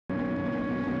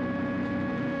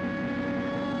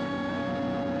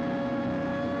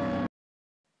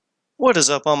What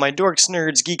is up, all my dorks,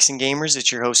 nerds, geeks, and gamers?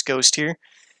 It's your host Ghost here,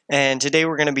 and today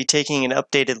we're going to be taking an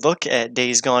updated look at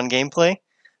Days Gone gameplay,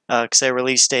 because I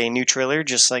released a new trailer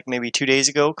just like maybe 2 days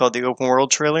ago called the Open World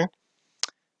trailer.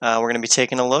 We're going to be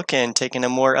taking a look and taking a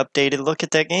more updated look at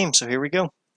that game, so here we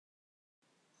go.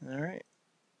 Alright.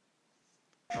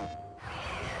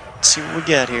 Let's see what we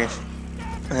got here.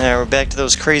 We're back to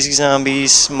those crazy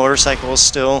zombies, motorcycles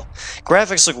still.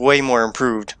 Graphics look way more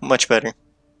improved, much better.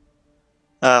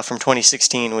 From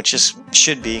 2016, which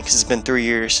should be, because it's been 3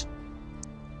 years.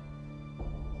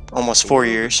 Almost 4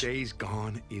 years. Days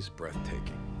Gone is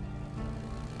breathtaking.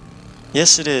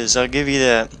 Yes, it is. I'll give you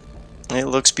that. It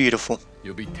looks beautiful.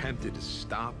 You'll be tempted to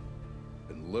stop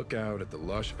and look out at the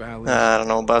lush valleys. I don't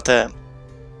know about that.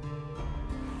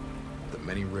 The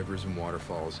many rivers and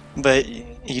waterfalls. But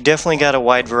you definitely got a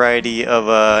wide variety of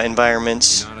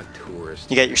environments. You're not a tourist.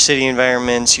 You got your city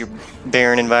environments, your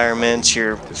barren environments,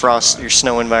 your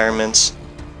snow environments.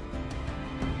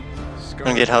 I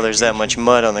don't get how there's that much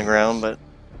mud on the ground, but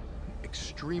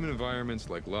extreme environments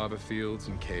like lava fields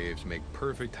and caves make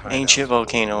perfect hideouts. Ancient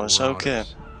volcanoes, okay.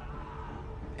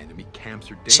 Enemy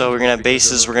camps are so we're gonna have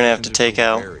bases we're gonna have to take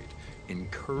out.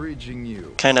 Encouraging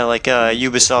you. Kind of like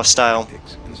Ubisoft style.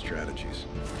 And strategies.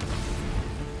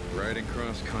 Riding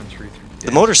cross country through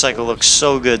The motorcycle looks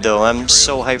so good though. I'm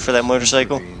so hyped for that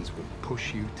motorcycle. Will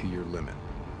push you to your limit.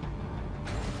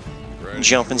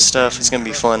 Jumping stuff, it's gonna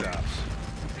be fun.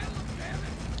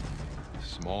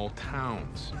 Small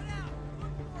towns.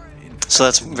 So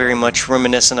that's very much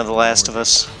reminiscent of The Last of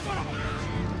Us.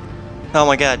 Oh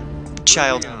my god,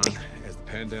 child. As the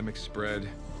pandemic spread,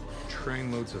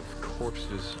 trainloads of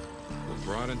corpses were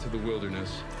brought into the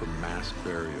wilderness for mass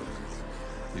burial.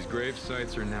 These grave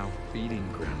sites are now feeding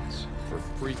grounds for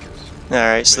freakers.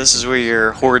 Alright, so this is where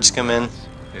your hordes come in.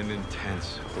 And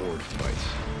intense horde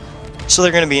fights. So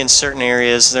they're going to be in certain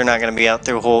areas. They're not going to be out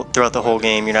throughout the whole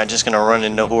game. You're not just going to run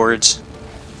into hordes.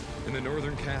 In the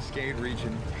northern Cascade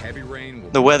region, heavy rain will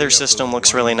The weather system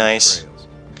looks really nice,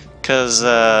 because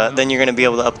then you're going to be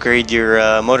able to upgrade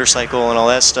your motorcycle and all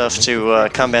that stuff to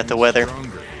combat the weather.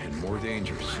 And more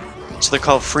dangerous. So they're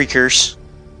called freakers.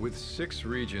 With 6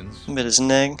 regions Bit his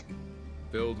neck.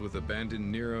 filled with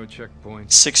abandoned Nero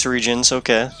checkpoints. 6 regions,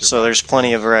 okay. So there's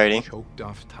plenty of variety. Choked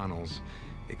off tunnels.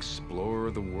 Explore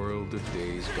the world of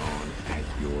Days Gone at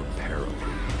your peril.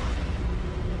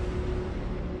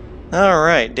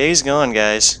 Alright, Days Gone,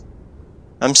 guys.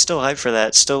 I'm still hyped for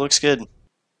that. Still looks good.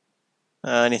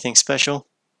 Anything special?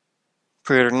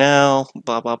 Pre-order now,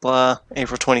 blah blah blah.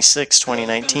 April 26,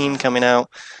 2019, coming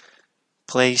out.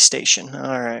 PlayStation.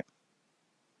 Alright.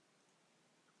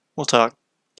 We'll talk.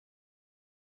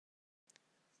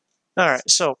 Alright,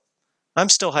 so I'm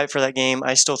still hyped for that game.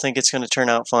 I still think it's going to turn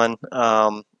out fun.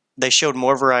 They showed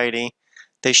more variety.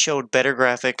 They showed better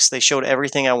graphics. They showed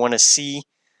everything I want to see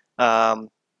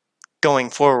going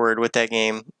forward with that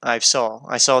game. I saw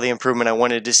the improvement I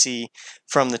wanted to see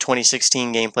from the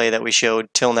 2016 gameplay that we showed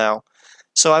till now.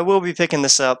 So I will be picking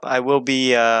this up. I will be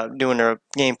doing a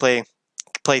gameplay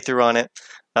playthrough on it,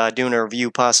 doing a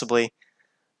review possibly.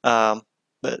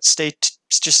 But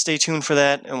just stay tuned for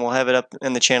that, and we'll have it up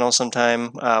in the channel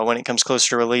sometime when it comes closer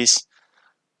to release.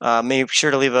 Make sure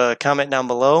to leave a comment down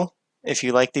below if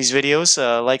you like these videos.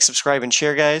 Like, subscribe, and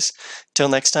share, guys. Till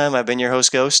next time, I've been your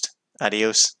host, Ghost.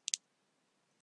 Adios.